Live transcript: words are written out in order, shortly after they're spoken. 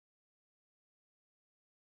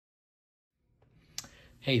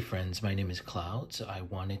Hey friends, my name is Clouds. I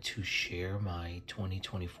wanted to share my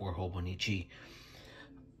 2024 Hobonichi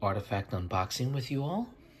artifact unboxing with you all.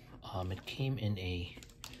 It came in a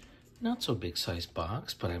not so big sized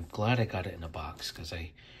box, but I'm glad I got it in a box because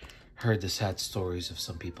I heard the sad stories of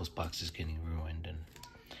some people's boxes getting ruined, and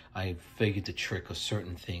I figured the trick of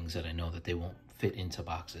certain things that I know that they won't fit into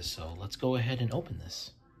boxes. So let's go ahead and open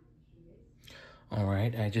this. All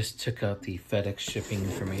right, I just took out the FedEx shipping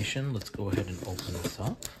information. Let's go ahead and open this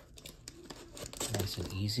up. Nice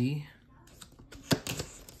and easy.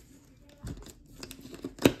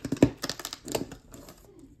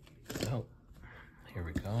 Oh, here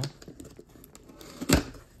we go.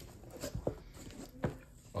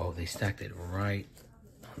 Oh, they stacked it right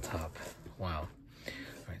on top. Wow. All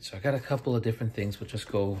right, so I got a couple of different things. We'll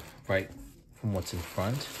just go right from what's in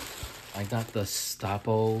front. I got the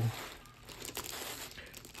Stapo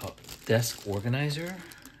desk organizer.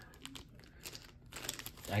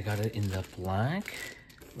 I got it in the black.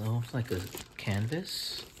 It looks like a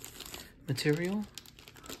canvas material.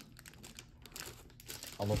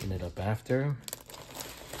 I'll open it up after.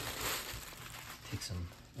 Take some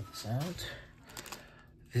of this out.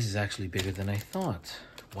 This is actually bigger than I thought.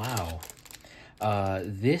 Wow.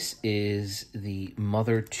 This is the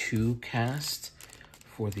Mother 2 cast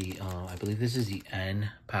for the, I believe this is the N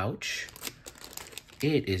pouch.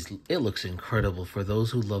 It looks incredible for those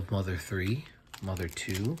who love Mother 3, Mother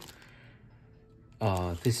 2.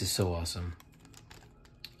 This is so awesome.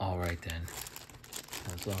 All right then,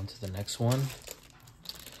 let's go on to the next one.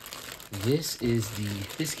 This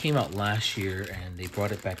came out last year and they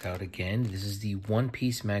brought it back out again. This is the One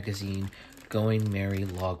Piece magazine Going Merry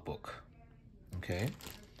logbook. Okay.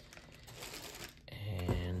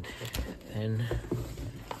 And then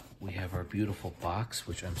we have our beautiful box,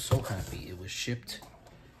 which I'm so happy it was shipped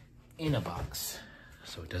in a box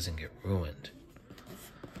so it doesn't get ruined.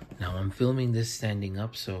 Now I'm filming this standing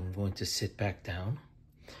up, so I'm going to sit back down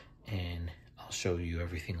and I'll show you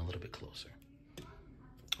everything a little bit closer.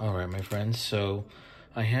 All right, my friends, so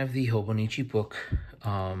I have the Hobonichi book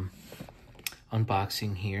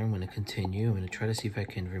unboxing here. I'm going to continue. I'm going to try to see if I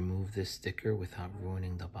can remove this sticker without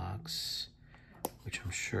ruining the box, which I'm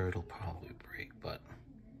sure it'll probably break, but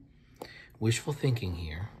wishful thinking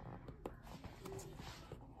here.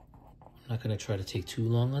 I'm not going to try to take too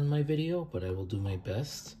long on my video, but I will do my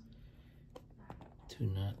best to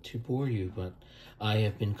not to bore you. But I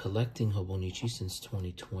have been collecting Hobonichi since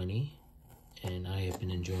 2020, and I have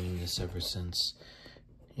been enjoying this ever since.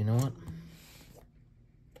 You know what?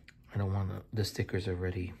 I don't want to, the stickers are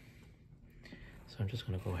ready, so I'm just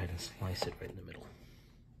going to go ahead and slice it right in the middle.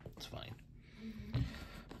 It's fine.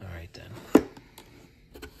 All right then.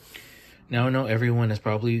 Now I know everyone has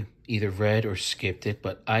probably either read or skipped it,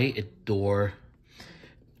 but I adore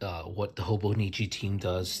what the Hobonichi team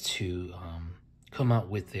does to come out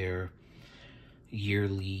with their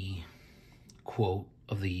yearly quote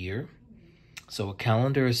of the year. So a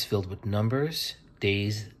calendar is filled with numbers,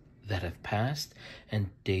 days that have passed,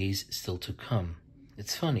 and days still to come.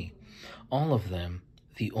 It's funny. All of them,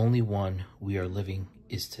 the only one we are living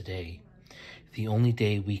is today. The only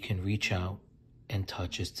day we can reach out and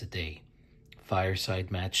touch is today.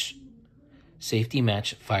 Fireside match, safety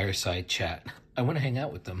match, fireside chat. I want to hang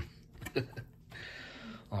out with them.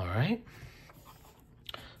 All right.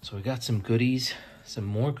 So we got some goodies, some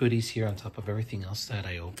more goodies here on top of everything else that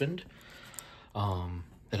I opened,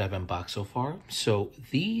 that I've unboxed so far. So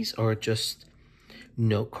these are just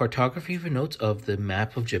cartography for notes of the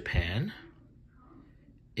map of Japan.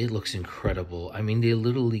 It looks incredible. I mean, they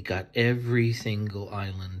literally got every single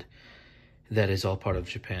island that is all part of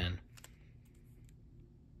Japan.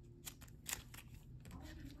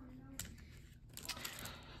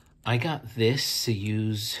 I got this to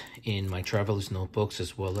use in my traveler's notebooks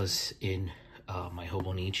as well as in my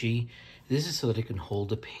Hobonichi. This is so that I can hold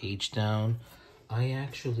the page down. I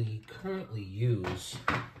actually currently use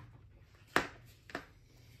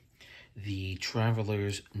the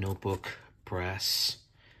traveler's notebook brass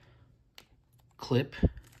clip.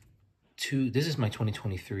 This is my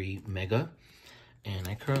 2023 Mega, and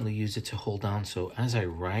I currently use it to hold down. So as I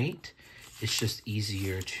write, it's just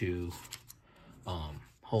easier to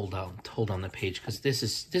hold on the page, because this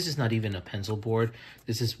is not even a pencil board.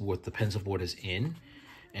 This is what the pencil board is in,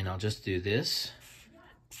 and I'll just do this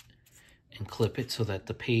and clip it so that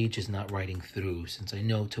the page is not writing through, since I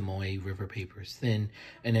know Tomoe River paper is thin,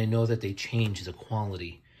 and I know that they changed the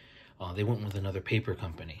quality. They went with another paper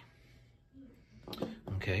company.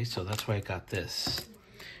 Okay, so that's why I got this.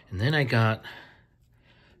 And then I got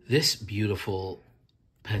this beautiful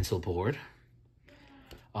pencil board.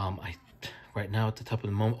 I right now at the top of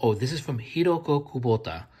the moment. Oh, this is from Hiroko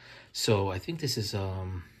Kubota. So I think this is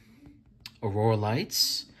Aurora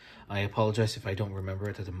Lights. I apologize if I don't remember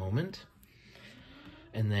it at the moment.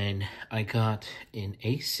 And then I got in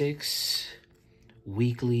A6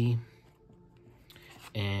 Weekly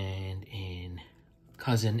and in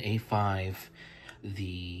Cousin A5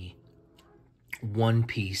 the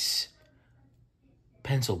one-piece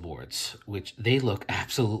pencil boards, which they look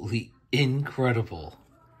absolutely incredible.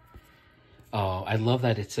 I love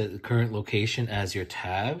that it's at the current location as your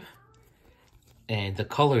tab. And the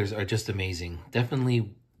colors are just amazing.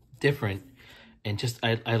 Definitely different. And just,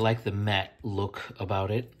 I like the matte look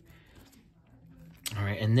about it. All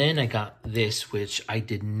right, and then I got this, which I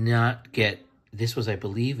did not get. This was, I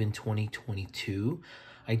believe, in 2022.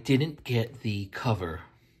 I didn't get the cover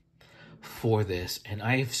for this. And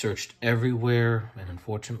I've searched everywhere. And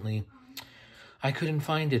unfortunately, I couldn't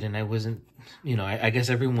find it. And I wasn't, you know, I guess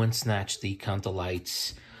everyone snatched the Count the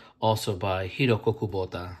Lights, also by Hiroko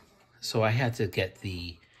Kubota. So I had to get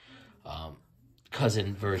the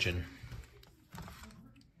cousin version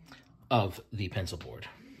of the pencil board.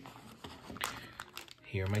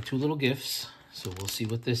 Here are my two little gifts. So we'll see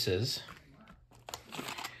what this is.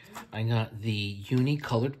 I got the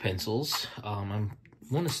uni-colored pencils. I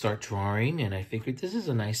want to start drawing, and I figured this is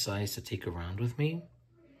a nice size to take around with me.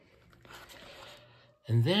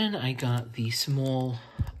 And then I got the small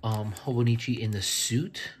Hobonichi in the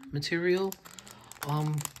suit material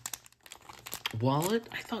wallet.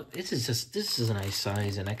 I thought this is a nice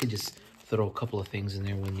size, and I could just throw a couple of things in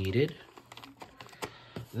there when needed.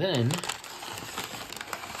 Then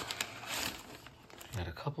got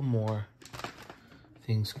a couple more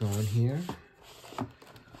things going here.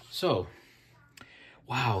 So,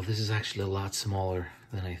 wow, this is actually a lot smaller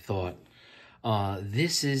than I thought.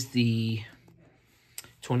 This is the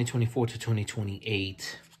 2024 to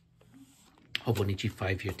 2028 Hobonichi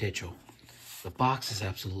 5-year techo. The box is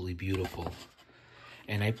absolutely beautiful.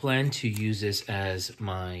 And I plan to use this as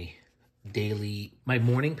my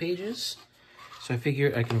morning pages. So I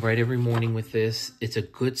figure I can write every morning with this. It's a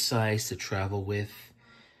good size to travel with.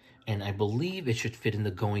 And I believe it should fit in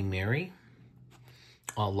the Going Merry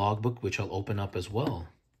logbook, which I'll open up as well.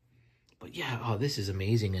 But yeah, oh, this is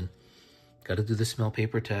amazing. And got to do the smell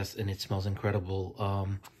paper test, and it smells incredible.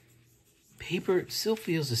 Paper still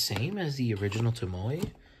feels the same as the original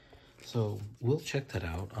Tomoe. So we'll check that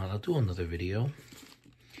out. I'll do another video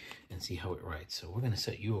and see how it writes. So we're going to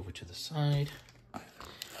set you over to the side.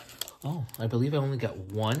 Oh, I believe I only got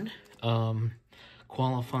one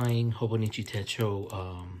qualifying Hobonichi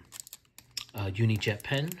Techo Uni Jet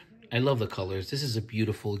Pen. I love the colors. This is a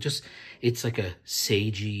beautiful, it's like a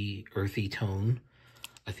sagey, earthy tone.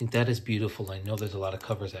 I think that is beautiful. I know there's a lot of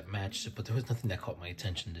covers that matched it, but there was nothing that caught my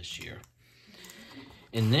attention this year.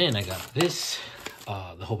 And then I got this,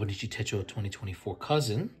 the Hobonichi Techo 2024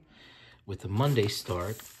 cousin with the Monday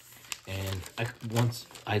start. And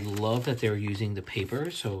I love that they're using the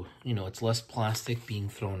paper, so, you know, it's less plastic being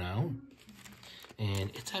thrown out.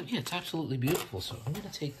 And it's absolutely beautiful. So I'm going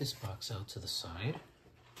to take this box out to the side.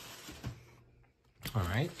 All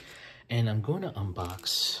right. And I'm going to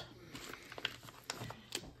unbox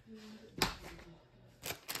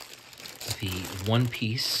the One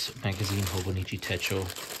Piece magazine Hobonichi Techo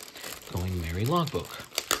Going Merry logbook.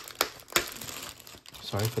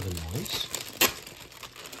 Sorry for the noise.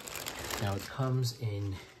 Now it comes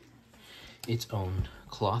in its own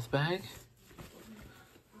cloth bag.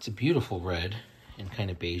 It's a beautiful red and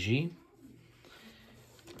kind of beigey.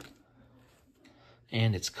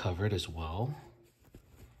 And it's covered as well.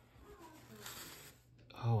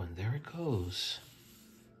 Oh, and there it goes.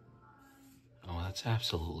 Oh, that's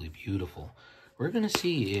absolutely beautiful. We're going to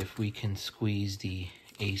see if we can squeeze the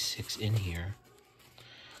A6 in here.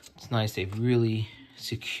 It's nice. They really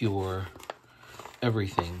secure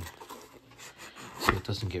everything so it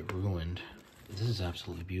doesn't get ruined. This is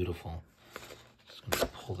absolutely beautiful. Just going to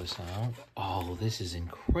pull this out. Oh, this is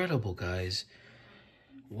incredible, guys.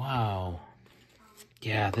 Wow.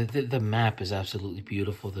 Yeah, the map is absolutely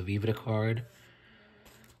beautiful. The Vivre card.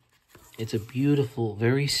 It's a beautiful,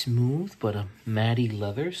 very smooth, but a matty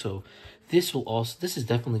leather. So this is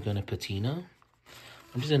definitely going to patina.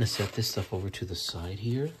 I'm just going to set this stuff over to the side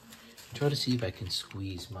here. And try to see if I can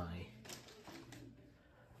squeeze my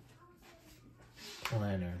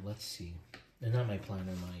planner. Let's see. And not my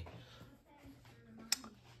planner, my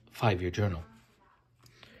 5-year journal.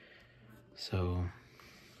 So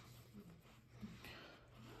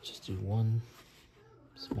just do one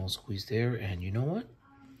small squeeze there. And you know what?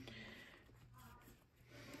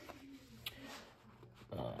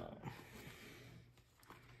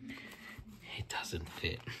 It doesn't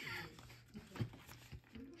fit.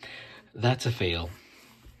 That's a fail.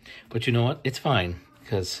 But you know what? It's fine,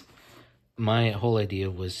 because my whole idea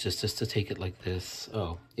was just to take it like this.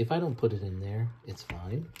 Oh, if I don't put it in there, it's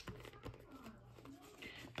fine.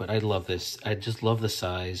 But I love this. I just love the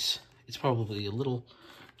size. It's probably a little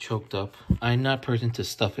choked up. I'm not person to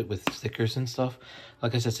stuff it with stickers and stuff.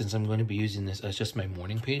 Like I said, since I'm going to be using this as just my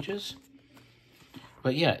morning pages.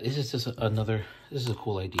 But yeah, this is just this is a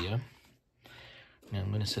cool idea. Now I'm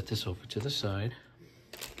going to set this over to the side.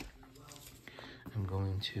 I'm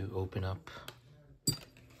going to open up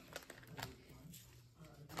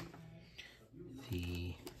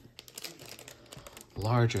the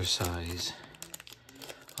larger size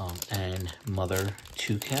and Mother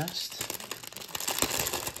 2 cast.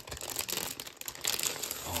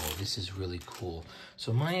 Oh, this is really cool.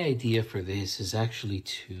 So my idea for this is actually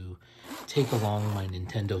to take along my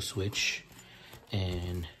Nintendo Switch,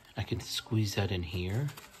 and I can squeeze that in here.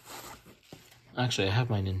 Actually, I have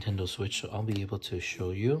my Nintendo Switch, so I'll be able to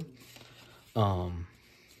show you.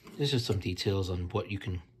 There's just some details on what you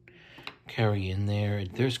can carry in there.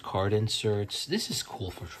 There's card inserts. This is cool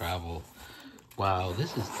for travel. Wow,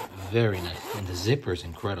 this is very nice. And the zipper is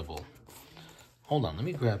incredible. Hold on, let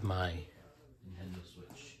me grab my Nintendo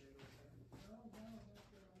Switch.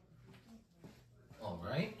 All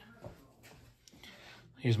right.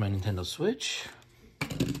 Here's my Nintendo Switch.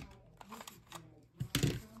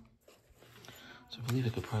 I believe I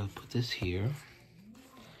could probably put this here,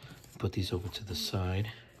 put these over to the side,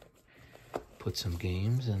 put some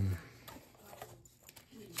games, and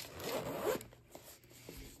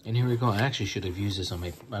here we go. I actually should have used this on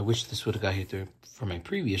my, I wish this would have got here for my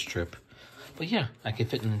previous trip, but yeah, I can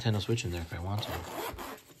fit a Nintendo Switch in there if I want to.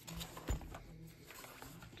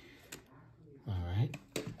 All right.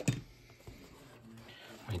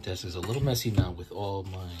 My desk is a little messy now with all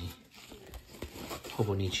my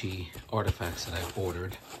HOBONICHI artifacts that I've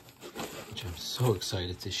ordered, which I'm so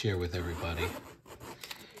excited to share with everybody.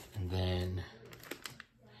 And then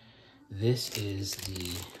this is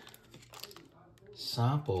the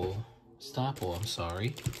Staple,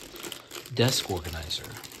 desk organizer,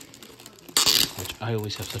 which I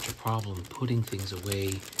always have such a problem putting things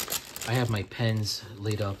away. I have my pens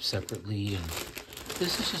laid up separately, and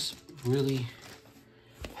this is just really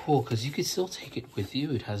cool because you can still take it with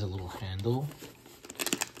you. It has a little handle.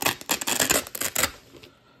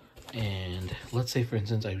 And let's say, for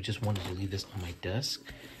instance, I just wanted to leave this on my desk.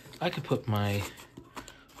 I could put my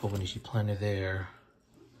HOBONICHI planner there.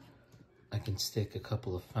 I can stick a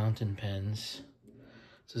couple of fountain pens.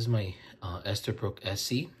 This is my Esterbrook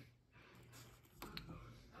SC.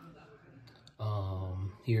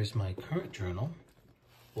 Here's my current journal.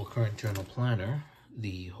 Well, current journal planner,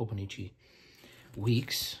 the HOBONICHI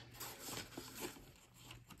Weeks.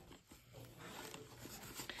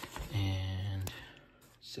 And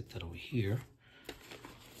stick that over here.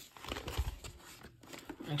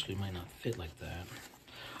 Actually, it might not fit like that.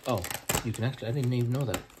 Oh, you can actually, I didn't even know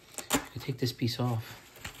that. You can take this piece off.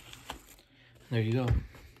 There you go.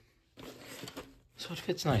 So it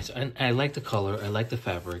fits nice. And I like the color. I like the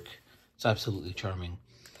fabric. It's absolutely charming.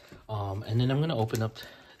 And then I'm going to open up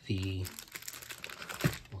the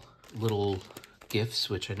little gifts,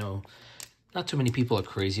 which I know not too many people are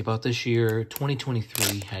crazy about this year.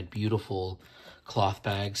 2023 had beautiful cloth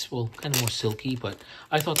bags. Well, kind of more silky, but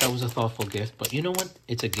I thought that was a thoughtful gift. But you know what?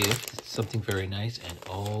 It's a gift. It's something very nice. And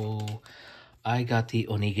oh, I got the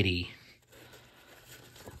onigiri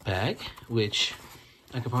bag, which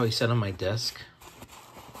I could probably set on my desk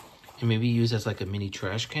and maybe use as like a mini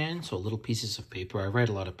trash can. So little pieces of paper. I write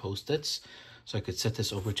a lot of Post-its, so I could set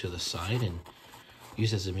this over to the side and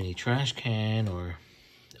use as a mini trash can, or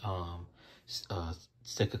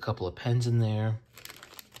stick a couple of pens in there.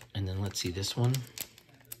 And then let's see this one.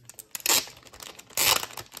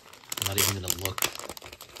 I'm not even gonna look.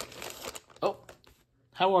 Oh,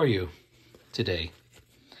 how are you today?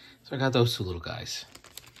 So I got those two little guys.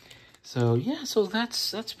 So yeah, so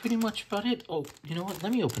that's pretty much about it. Oh, you know what?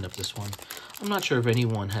 Let me open up this one. I'm not sure if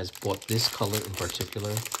anyone has bought this color in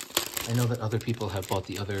particular. I know that other people have bought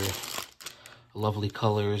the other lovely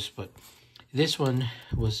colors, but this one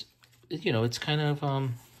was, you know, it's kind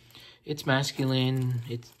of it's masculine,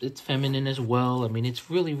 it's feminine as well. I mean, it's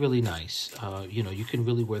really, really nice. You know, you can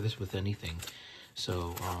really wear this with anything.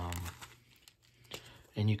 So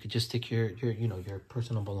and you could just stick your you know, your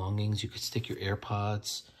personal belongings. You could stick your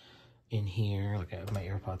AirPods in here. Like I have my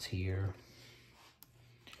AirPods here.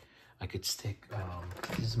 I could stick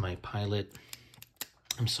this is my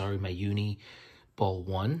my Uni Ball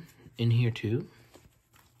 1 in here too.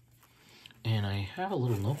 And I have a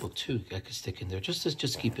little notebook too I could stick in there just to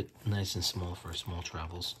keep it nice and small for small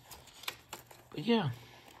travels. But yeah,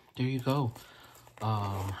 there you go.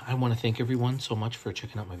 I want to thank everyone so much for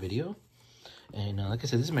checking out my video. And like I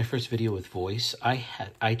said, this is my first video with voice.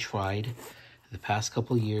 I tried the past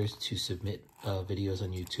couple of years to submit videos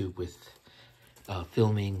on YouTube with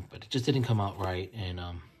filming, but it just didn't come out right. And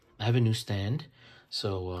I have a new stand,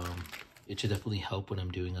 so it should definitely help when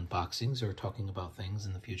I'm doing unboxings or talking about things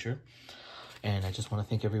in the future. And I just want to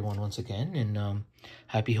thank everyone once again, and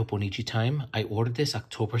happy Hobonichi time. I ordered this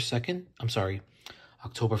October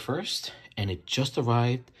 1st, and it just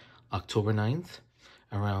arrived October 9th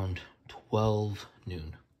around 12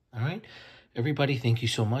 noon. All right, everybody, thank you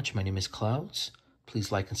so much. My name is Clouds.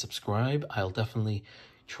 Please like and subscribe. I'll definitely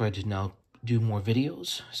try to now do more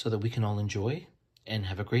videos so that we can all enjoy, and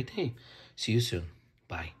have a great day. See you soon.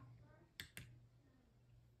 Bye.